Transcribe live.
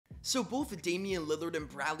So both Damian Lillard and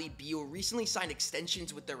Bradley Beal recently signed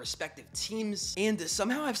extensions with their respective teams, and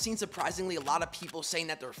somehow I've seen surprisingly a lot of people saying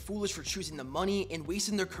that they're foolish for choosing the money and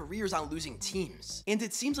wasting their careers on losing teams. And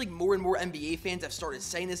it seems like more and more NBA fans have started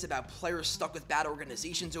saying this about players stuck with bad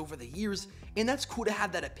organizations over the years, and that's cool to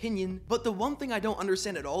have that opinion, but the one thing I don't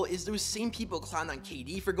understand at all is those same people clown on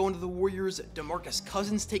KD for going to the Warriors, DeMarcus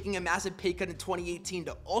Cousins taking a massive pay cut in 2018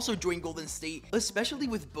 to also join Golden State, especially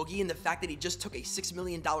with Boogie and the fact that he just took a $6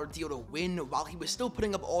 million deal to win while he was still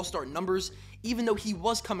putting up all-star numbers, even though he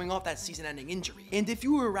was coming off that season-ending injury. And if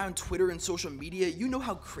you were around Twitter and social media, you know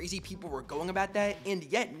how crazy people were going about that, and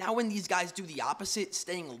yet now when these guys do the opposite,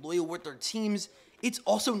 staying loyal with their teams, it's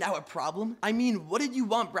also now a problem. I mean, what did you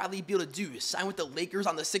want Bradley Beal to do? Sign with the Lakers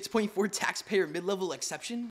on the $6.4 taxpayer mid-level exception?